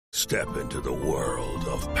Step into the world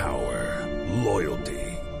of power, loyalty,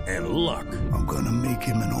 and luck. I'm gonna make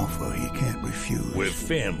him an offer he can't refuse. With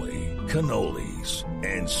family, cannolis,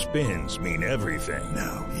 and spins mean everything.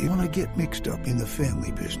 Now, you wanna get mixed up in the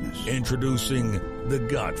family business. Introducing The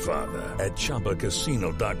Godfather at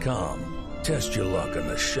ChumbaCasino.com. Test your luck in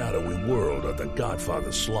the shadowy world of The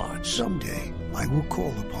Godfather slot. Someday, I will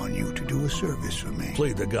call upon you to do a service for me.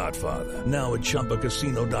 Play The Godfather, now at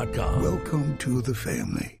ChumbaCasino.com. Welcome to the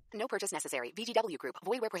family. No purchase necessary. VGW Group.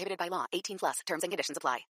 Void where prohibited by law. 18 plus. Terms and conditions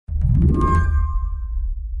apply.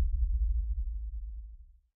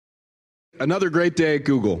 Another great day at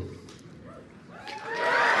Google.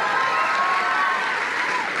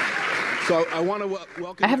 So I want to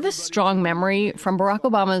welcome. I have this strong memory from Barack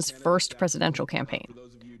Obama's first presidential campaign.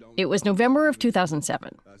 It was November of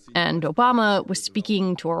 2007, and Obama was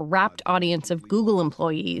speaking to a rapt audience of Google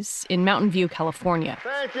employees in Mountain View, California.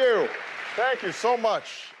 Thank you. Thank you so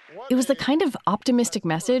much. It was the kind of optimistic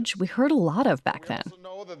message we heard a lot of back then.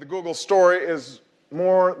 Know that the Google story is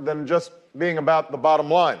more than just being about the bottom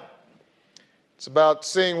line. It's about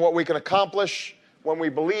seeing what we can accomplish when we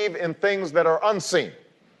believe in things that are unseen,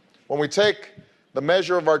 when we take the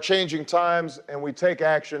measure of our changing times and we take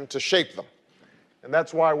action to shape them. And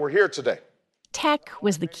that's why we're here today. Tech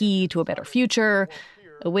was the key to a better future,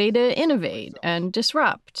 a way to innovate and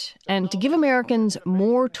disrupt, and to give Americans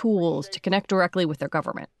more tools to connect directly with their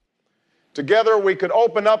government. Together, we could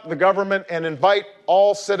open up the government and invite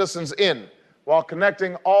all citizens in while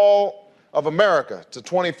connecting all of America to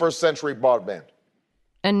 21st century broadband.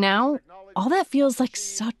 And now, all that feels like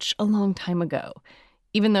such a long time ago,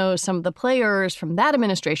 even though some of the players from that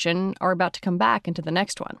administration are about to come back into the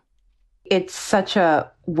next one. It's such a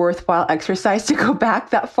worthwhile exercise to go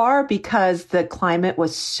back that far because the climate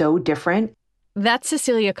was so different. That's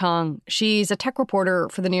Cecilia Kong. She's a tech reporter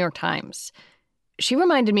for the New York Times. She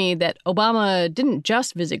reminded me that Obama didn't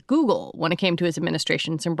just visit Google when it came to his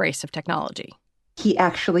administration's embrace of technology. He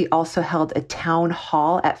actually also held a town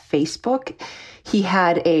hall at Facebook. He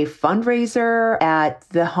had a fundraiser at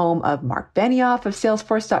the home of Mark Benioff of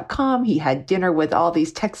Salesforce.com. He had dinner with all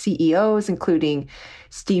these tech CEOs, including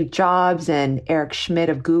Steve Jobs and Eric Schmidt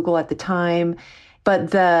of Google at the time.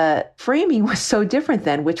 But the framing was so different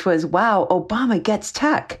then, which was, wow, Obama gets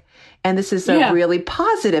tech. And this is a really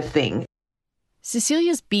positive thing.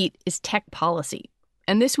 Cecilia's beat is tech policy.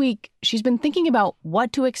 And this week, she's been thinking about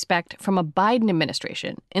what to expect from a Biden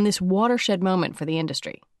administration in this watershed moment for the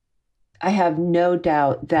industry. I have no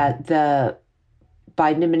doubt that the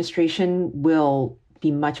Biden administration will be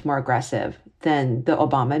much more aggressive than the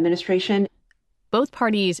Obama administration. Both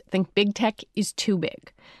parties think big tech is too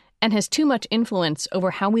big and has too much influence over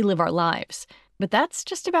how we live our lives. But that's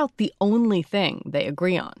just about the only thing they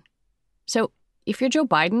agree on. So if you're Joe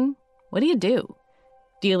Biden, what do you do?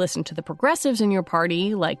 Do you listen to the progressives in your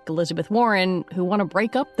party, like Elizabeth Warren, who want to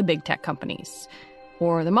break up the big tech companies?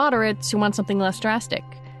 Or the moderates who want something less drastic?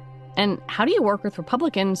 And how do you work with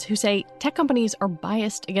Republicans who say tech companies are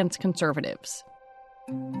biased against conservatives?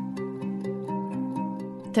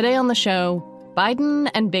 Today on the show,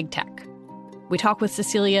 Biden and big tech. We talk with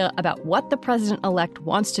Cecilia about what the president-elect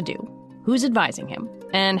wants to do, who's advising him,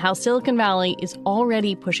 and how Silicon Valley is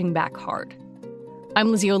already pushing back hard. I'm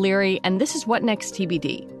Lizzie O'Leary, and this is What Next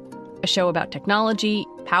TBD, a show about technology,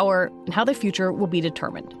 power, and how the future will be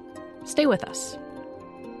determined. Stay with us.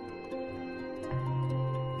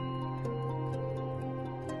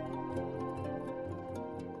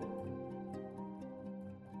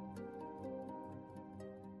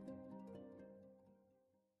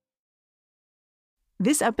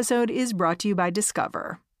 This episode is brought to you by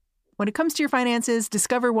Discover. When it comes to your finances,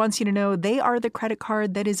 Discover wants you to know they are the credit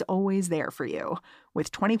card that is always there for you.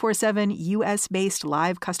 With 24/7 U.S.-based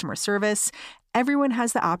live customer service, everyone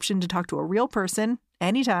has the option to talk to a real person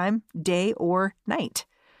anytime, day or night.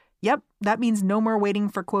 Yep, that means no more waiting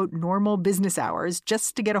for, quote, normal business hours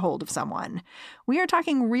just to get a hold of someone. We are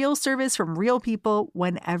talking real service from real people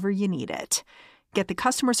whenever you need it. Get the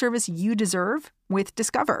customer service you deserve with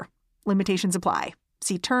Discover. Limitations apply.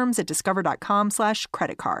 See terms at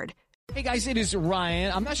discover.com/creditcard. Hey guys, it is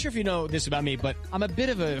Ryan. I'm not sure if you know this about me, but I'm a bit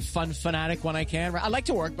of a fun fanatic when I can. I like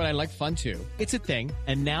to work, but I like fun too. It's a thing.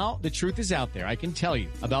 And now the truth is out there. I can tell you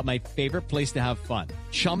about my favorite place to have fun.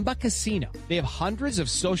 Chumba Casino. They have hundreds of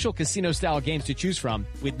social casino style games to choose from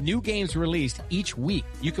with new games released each week.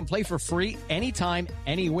 You can play for free anytime,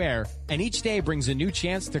 anywhere. And each day brings a new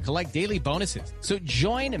chance to collect daily bonuses. So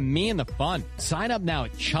join me in the fun. Sign up now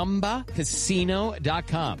at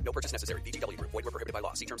ChumbaCasino.com. No purchase necessary. VGW Group. Void where prohibited by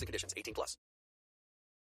law. See terms and conditions. 18 plus.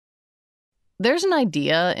 There's an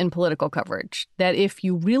idea in political coverage that if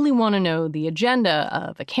you really want to know the agenda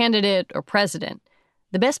of a candidate or president,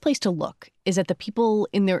 the best place to look is at the people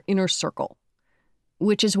in their inner circle.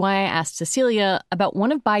 Which is why I asked Cecilia about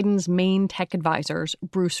one of Biden's main tech advisors,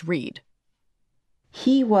 Bruce Reed.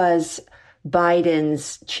 He was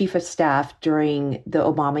Biden's chief of staff during the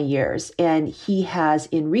Obama years, and he has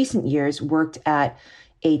in recent years worked at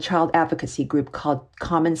a child advocacy group called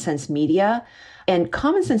Common Sense Media. And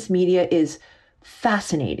Common Sense Media is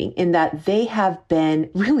fascinating in that they have been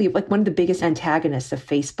really like one of the biggest antagonists of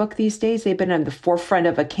Facebook these days. They've been on the forefront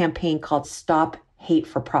of a campaign called Stop Hate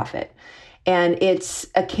for Profit. And it's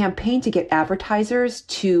a campaign to get advertisers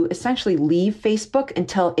to essentially leave Facebook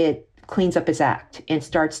until it cleans up its act and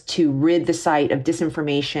starts to rid the site of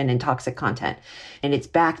disinformation and toxic content. And it's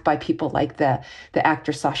backed by people like the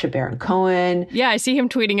actor Sacha Baron Cohen. Yeah, I see him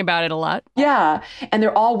tweeting about it a lot. Yeah. And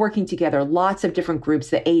they're all working together. Lots of different groups.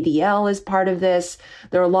 The ADL is part of this.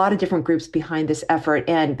 There are a lot of different groups behind this effort.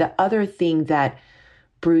 And the other thing that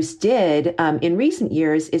Bruce did in recent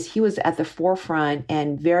years is he was at the forefront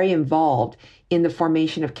and very involved in the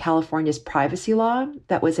formation of California's privacy law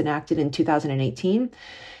that was enacted in 2018.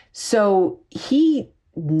 So he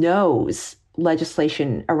knows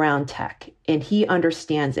legislation around tech and he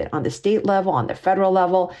understands it on the state level, on the federal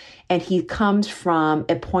level, and he comes from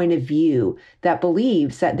a point of view that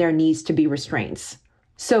believes that there needs to be restraints.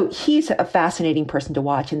 So he's a fascinating person to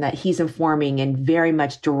watch in that he's informing and very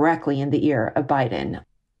much directly in the ear of Biden.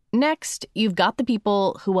 Next, you've got the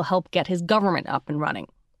people who will help get his government up and running.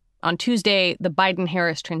 On Tuesday, the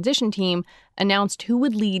Biden-Harris transition team announced who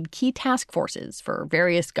would lead key task forces for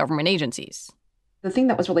various government agencies. The thing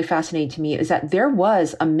that was really fascinating to me is that there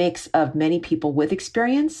was a mix of many people with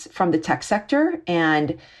experience from the tech sector.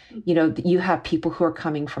 And, you know, you have people who are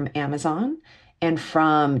coming from Amazon and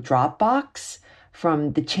from Dropbox,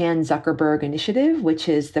 from the Chan Zuckerberg Initiative, which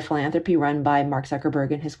is the philanthropy run by Mark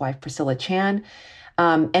Zuckerberg and his wife, Priscilla Chan,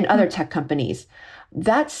 and other tech companies.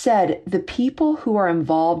 That said, the people who are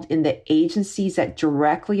involved in the agencies that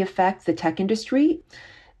directly affect the tech industry,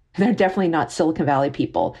 they're definitely not Silicon Valley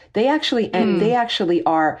people. They actually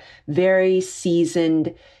are very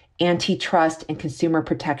seasoned antitrust and consumer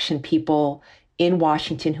protection people in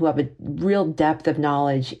Washington who have a real depth of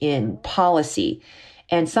knowledge in policy.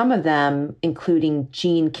 And some of them, including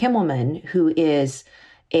Gene Kimmelman, who is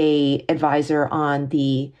an advisor on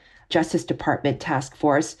the Justice Department task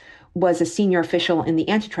force, was a senior official in the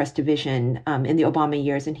antitrust division in the Obama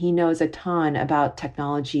years, and he knows a ton about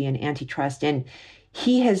technology and antitrust. And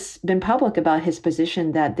he has been public about his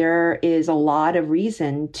position that there is a lot of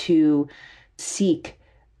reason to seek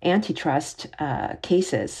antitrust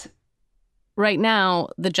cases. Right now,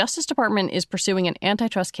 the Justice Department is pursuing an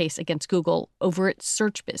antitrust case against Google over its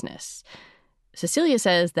search business. Cecilia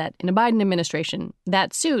says that in a Biden administration,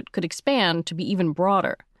 that suit could expand to be even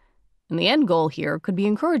broader. And the end goal here could be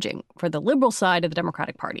encouraging for the liberal side of the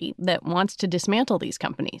Democratic Party that wants to dismantle these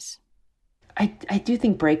companies. I do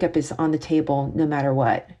think breakup is on the table no matter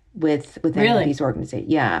what with any of these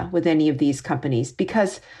organizations. Yeah, with any of these companies.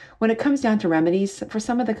 Because when it comes down to remedies, for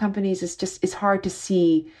some of the companies, it's hard to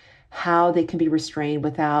see how they can be restrained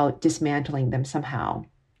without dismantling them somehow.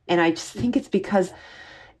 And I just think it's because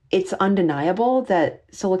it's undeniable that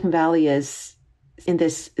Silicon Valley is in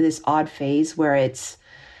this odd phase where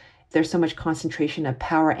there's so much concentration of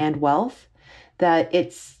power and wealth that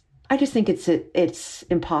I just think it's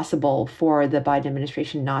impossible for the Biden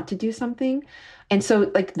administration not to do something. And so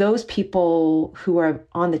like those people who are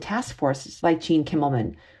on the task force, like Gene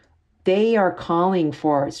Kimmelman, they are calling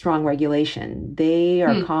for strong regulation. They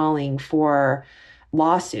are calling for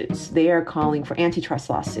lawsuits. They are calling for antitrust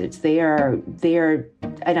lawsuits. They are,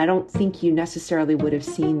 and I don't think you necessarily would have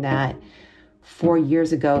seen that 4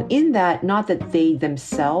 years ago, in that, not that they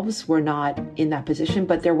themselves were not in that position,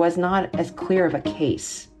 but there was not as clear of a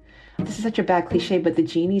case. This is such a bad cliche, but the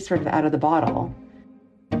genie's sort of out of the bottle.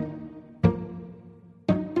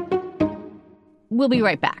 We'll be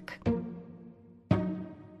right back.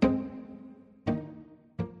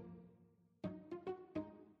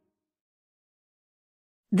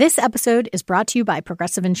 This episode is brought to you by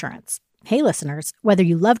Progressive Insurance. Hey, listeners, whether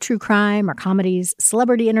you love true crime or comedies,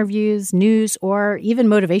 celebrity interviews, news, or even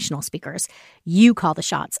motivational speakers, you call the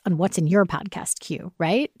shots on what's in your podcast queue,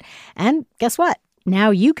 right? And guess what?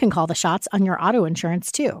 Now you can call the shots on your auto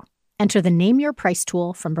insurance, too. Enter the Name Your Price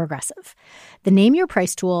tool from Progressive. The Name Your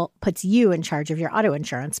Price tool puts you in charge of your auto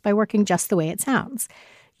insurance by working just the way it sounds.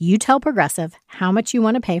 You tell Progressive how much you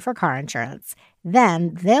want to pay for car insurance.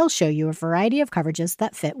 Then they'll show you a variety of coverages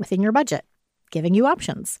that fit within your budget. giving you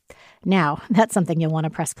options. Now, that's something you'll want to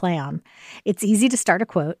press play on. It's easy to start a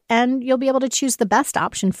quote, and you'll be able to choose the best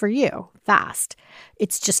option for you fast.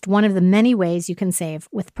 It's just one of the many ways you can save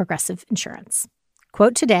with Progressive Insurance.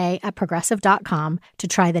 Quote today at Progressive.com to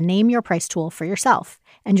try the Name Your Price tool for yourself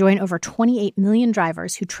and join over 28 million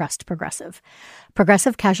drivers who trust Progressive.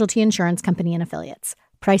 Progressive Casualty Insurance Company and Affiliates.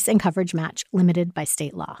 Price and coverage match limited by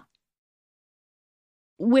state law.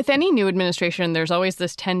 With any new administration, there's always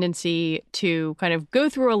this tendency to kind of go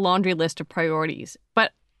through a laundry list of priorities.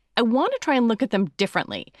 But I want to try and look at them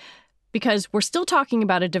differently because we're still talking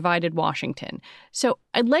about a divided Washington. So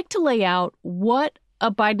I'd like to lay out what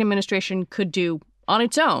a Biden administration could do on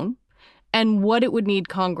its own and what it would need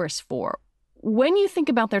Congress for. When you think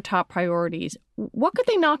about their top priorities, what could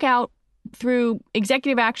they knock out through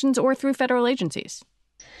executive actions or through federal agencies?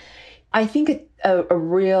 I think a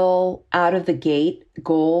real out-of-the-gate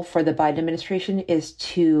goal for the Biden administration is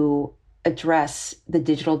to address the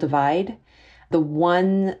digital divide. The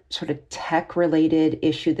one sort of tech-related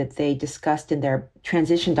issue that they discussed in their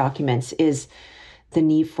transition documents is the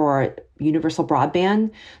need for universal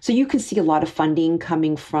broadband. So you can see a lot of funding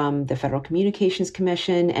coming from the Federal Communications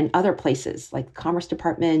Commission and other places like the Commerce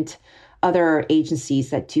Department, other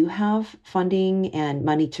agencies that do have funding and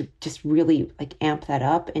money to just really like amp that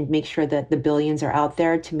up and make sure that the billions are out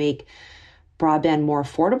there to make broadband more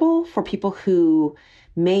affordable for people who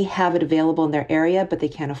may have it available in their area, but they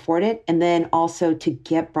can't afford it. And then also to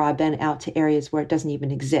get broadband out to areas where it doesn't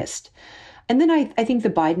even exist. And then I think the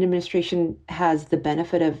Biden administration has the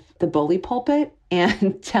benefit of the bully pulpit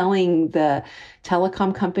and telling the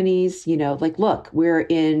telecom companies, like, look, we're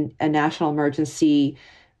in a national emergency.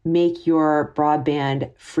 Make your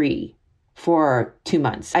broadband free for 2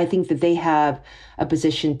 months. I think that they have a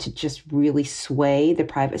position to just really sway the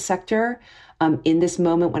private sector in this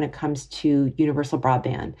moment when it comes to universal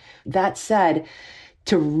broadband. That said,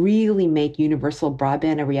 to really make universal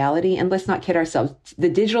broadband a reality, and let's not kid ourselves, the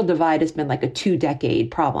digital divide has been like a 2-decade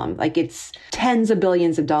problem. Like it's tens of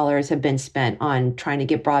billions of dollars have been spent on trying to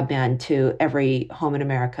get broadband to every home in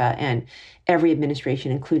America, and every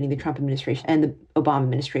administration, including the Trump administration and the Obama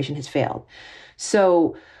administration, has failed.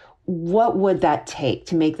 So what would that take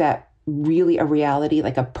to make that really a reality,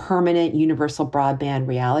 like a permanent universal broadband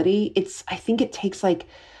reality? I think it takes like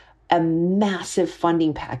a massive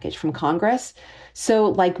funding package from Congress. So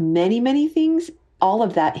like many, many things, all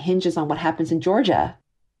of that hinges on what happens in Georgia.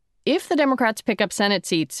 If the Democrats pick up Senate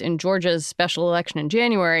seats in Georgia's special election in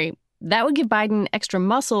January, that would give Biden extra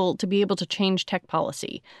muscle to be able to change tech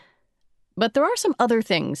policy. But there are some other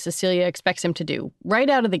things Cecilia expects him to do right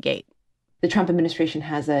out of the gate. The Trump administration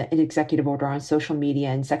has an executive order on social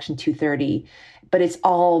media in Section 230, but it's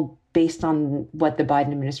all based on what the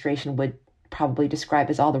Biden administration would probably describe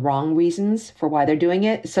as all the wrong reasons for why they're doing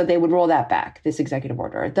it. So they would roll that back, this executive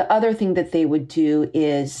order. The other thing that they would do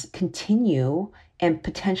is continue and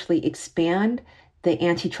potentially expand the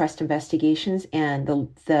antitrust investigations and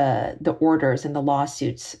the orders and the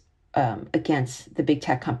lawsuits against the big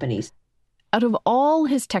tech companies. Out of all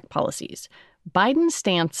his tech policies, Biden's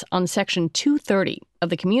stance on Section 230 of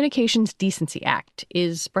the Communications Decency Act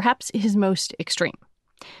is perhaps his most extreme.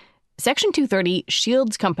 Section 230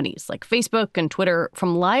 shields companies like Facebook and Twitter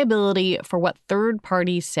from liability for what third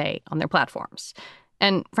parties say on their platforms.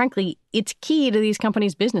 And frankly, it's key to these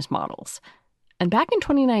companies' business models. And back in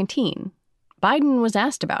 2019, Biden was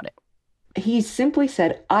asked about it. He simply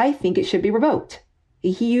said, I think it should be revoked.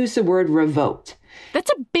 He used the word revoked. That's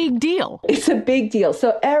a big deal. It's a big deal.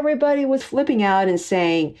 So everybody was flipping out and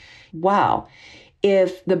saying, wow,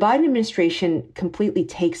 if the Biden administration completely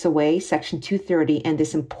takes away Section 230 and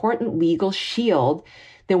this important legal shield,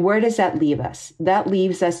 then where does that leave us? That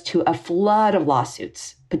leaves us to a flood of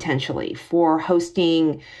lawsuits, potentially, for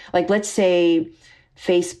hosting, like, let's say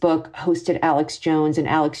Facebook hosted Alex Jones and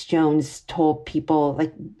Alex Jones told people,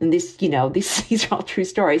 like, and this, these are all true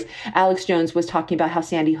stories. Alex Jones was talking about how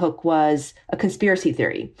Sandy Hook was a conspiracy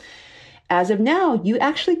theory. As of now, you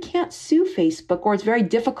actually can't sue Facebook, or it's very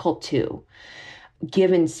difficult to,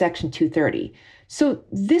 given Section 230. So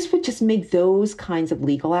this would just make those kinds of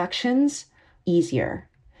legal actions easier.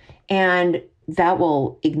 And that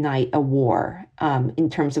will ignite a war in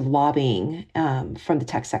terms of lobbying from the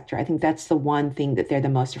tech sector. I think that's the one thing that they're the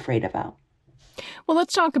most afraid about. Well,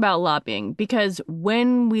 let's talk about lobbying, because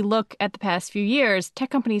when we look at the past few years,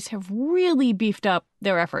 tech companies have really beefed up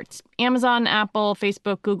their efforts. Amazon, Apple,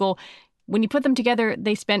 Facebook, Google. When you put them together,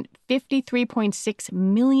 they spent $53.6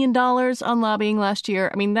 million on lobbying last year.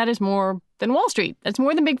 I mean, that is more than Wall Street. That's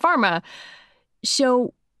more than Big Pharma.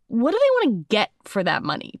 So what do they want to get for that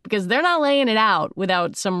money? Because they're not laying it out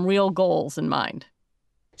without some real goals in mind.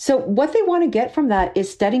 So what they want to get from that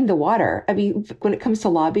is studying the water. I mean, when it comes to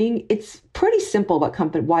lobbying, it's pretty simple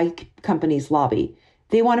why companies lobby.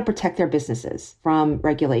 They want to protect their businesses from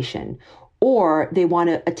regulation, or they want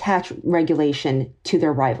to attach regulation to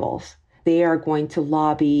their rivals. They are going to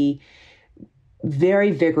lobby very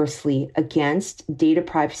vigorously against data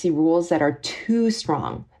privacy rules that are too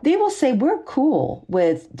strong. They will say, we're cool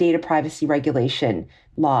with data privacy regulation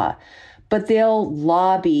law, but they'll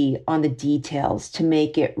lobby on the details to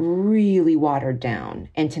make it really watered down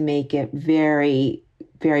and to make it very,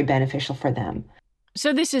 very beneficial for them.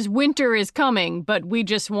 So this is winter is coming, but we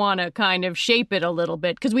just want to kind of shape it a little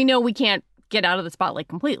bit because we know we can't get out of the spotlight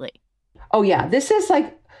completely. Oh, yeah. This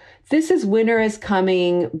is winter is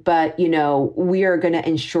coming, but, we are going to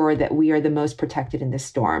ensure that we are the most protected in this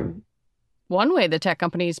storm. One way the tech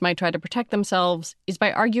companies might try to protect themselves is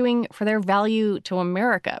by arguing for their value to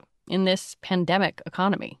America in this pandemic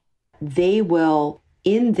economy. They will,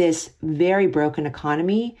 in this very broken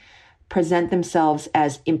economy, present themselves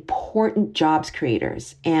as important jobs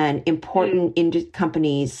creators and important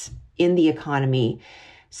companies in the economy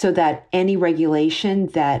so that any regulation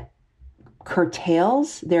that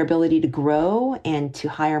curtails their ability to grow and to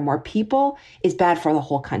hire more people is bad for the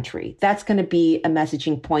whole country. That's going to be a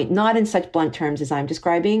messaging point, not in such blunt terms as I'm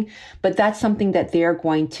describing, but that's something that they're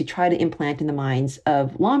going to try to implant in the minds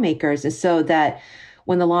of lawmakers. And so that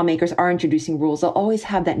when the lawmakers are introducing rules, they'll always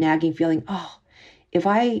have that nagging feeling, oh, if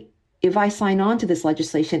I sign on to this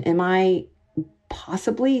legislation, am I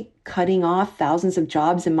possibly cutting off thousands of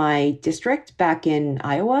jobs in my district back in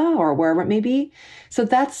Iowa or wherever it may be? So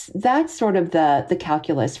that's sort of the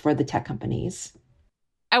calculus for the tech companies.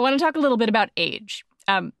 I want to talk a little bit about age.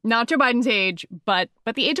 Not Joe Biden's age, but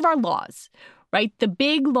the age of our laws, right? The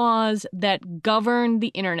big laws that govern the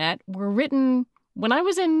internet were written when I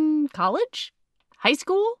was in college, high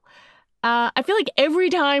school. I feel like every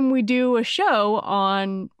time we do a show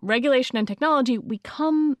on regulation and technology, we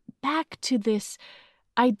come back to this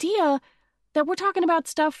idea that we're talking about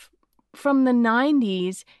stuff from the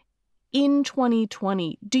 90s in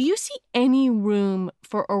 2020. Do you see any room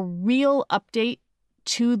for a real update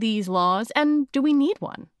to these laws? And do we need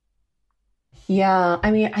one? Yeah,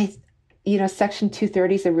 I mean, Section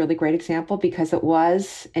 230 is a really great example because it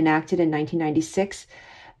was enacted in 1996.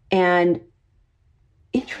 And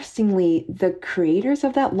interestingly, the creators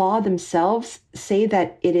of that law themselves say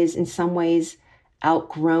that it is in some ways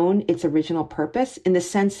outgrown its original purpose in the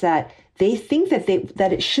sense that they think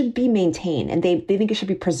that it should be maintained and they think it should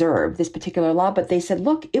be preserved, this particular law. But they said,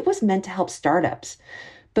 look, it was meant to help startups.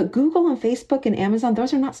 But Google and Facebook and Amazon,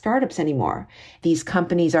 those are not startups anymore. These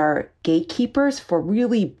companies are gatekeepers for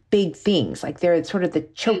really big things. Like they're sort of the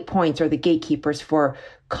choke points or the gatekeepers for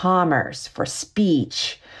commerce, for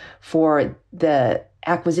speech, for the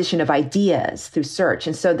acquisition of ideas through search.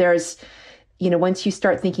 And so there's, once you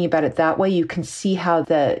start thinking about it that way, you can see how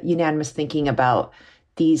the unanimous thinking about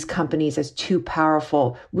these companies as too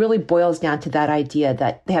powerful really boils down to that idea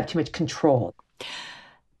that they have too much control.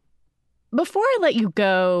 Before I let you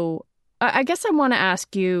go, I guess I want to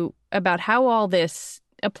ask you about how all this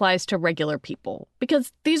applies to regular people,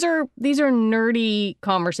 because these are nerdy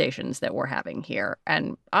conversations that we're having here.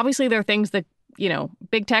 And obviously there are things that,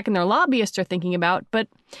 big tech and their lobbyists are thinking about. But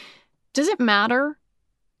does it matter,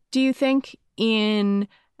 do you think, in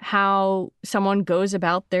how someone goes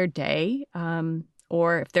about their day,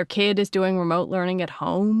 or if their kid is doing remote learning at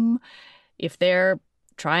home, if they're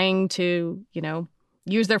trying to,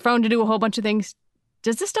 use their phone to do a whole bunch of things?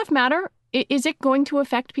 Does this stuff matter? Is it going to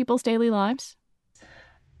affect people's daily lives?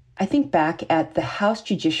 I think back at the House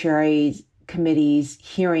Judiciary Committee's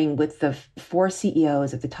hearing with the 4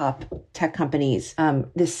 CEOs of the top tech companies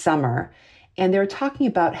this summer, and they were talking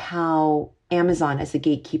about how Amazon, as the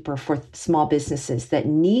gatekeeper for small businesses that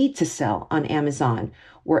need to sell on Amazon,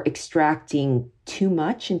 were extracting too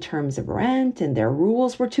much in terms of rent, and their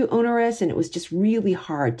rules were too onerous, and it was just really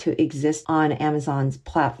hard to exist on Amazon's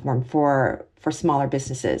platform for smaller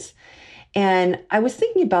businesses. And I was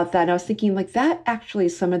thinking about that, and I was thinking, that actually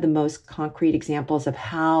is some of the most concrete examples of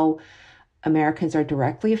how Americans are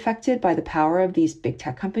directly affected by the power of these big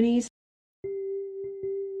tech companies.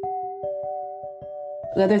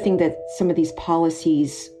 The other thing that some of these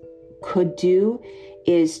policies could do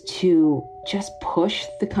is to just push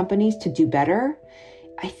the companies to do better.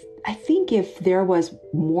 I think if there was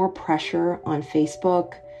more pressure on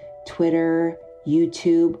Facebook, Twitter,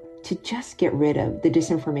 YouTube to just get rid of the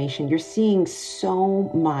disinformation. You're seeing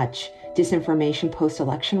so much disinformation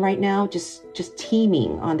post-election right now, just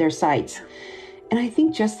teeming on their sites. And I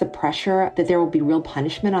think just the pressure that there will be real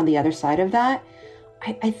punishment on the other side of that,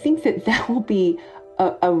 I think that will be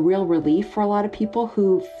a real relief for a lot of people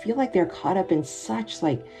who feel like they're caught up in such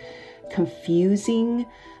like confusing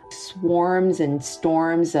swarms and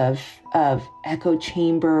storms of echo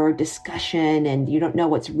chamber discussion, and you don't know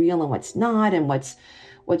what's real and what's not, and what's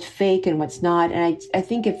fake and what's not. And I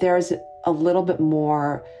think if there's a little bit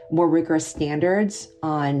more rigorous standards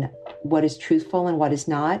on what is truthful and what is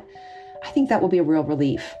not, I think that will be a real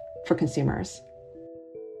relief for consumers.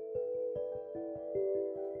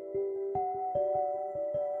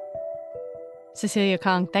 Cecilia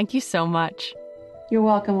Kang, thank you so much. You're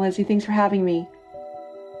welcome, Lizzie. Thanks for having me.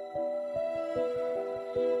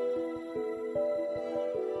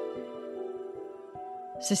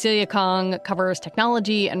 Cecilia Kang covers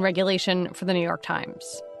technology and regulation for The New York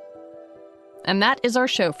Times. And that is our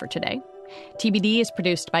show for today. TBD is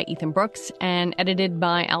produced by Ethan Brooks and edited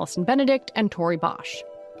by Allison Benedict and Tori Bosch.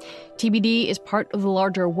 TBD is part of the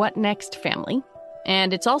larger What Next family,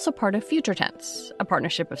 and it's also part of Future Tense, a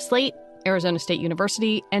partnership of Slate, Arizona State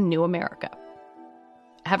University, and New America.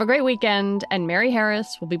 Have a great weekend, and Mary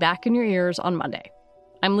Harris will be back in your ears on Monday.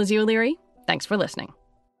 I'm Lizzie O'Leary. Thanks for listening.